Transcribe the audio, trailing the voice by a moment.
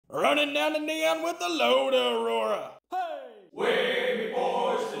Running down the neon with a load of Aurora. Hey! Way me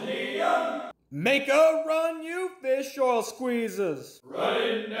boys to neon. Make a run, you fish oil squeezers.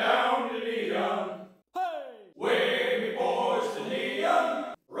 Running down the neon. Hey! Way me boys to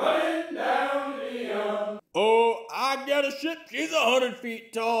neon. Running down the neon. Oh, I got a ship, she's 100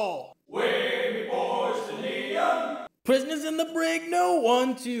 feet tall. Way me boys to neon. Prisoners in the brig, no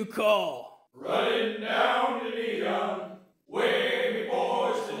one to call. Running down the neon. Way me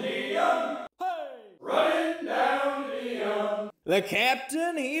boys to neon. Hey! Running down the neon. The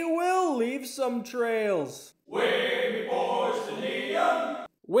captain, he will leave some trails. Way me boys to neon.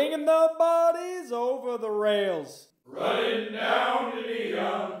 Winging the bodies over the rails. Running down the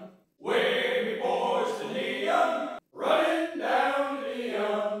neon. Way me boys to neon. Running down the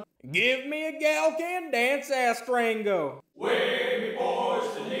neon. Give me a gal can dance, asked Rango. Way me boys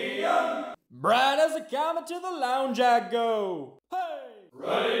to neon. Bright as a comet to the lounge I go. Hey!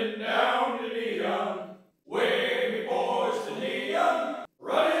 Running down the neon. Way me boys to neon.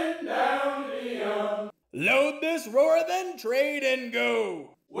 Running down the neon. Load this roar, then trade and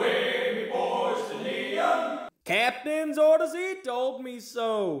go. Way me boys to neon. Captain's orders, he told me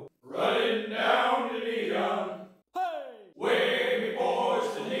so. Running down the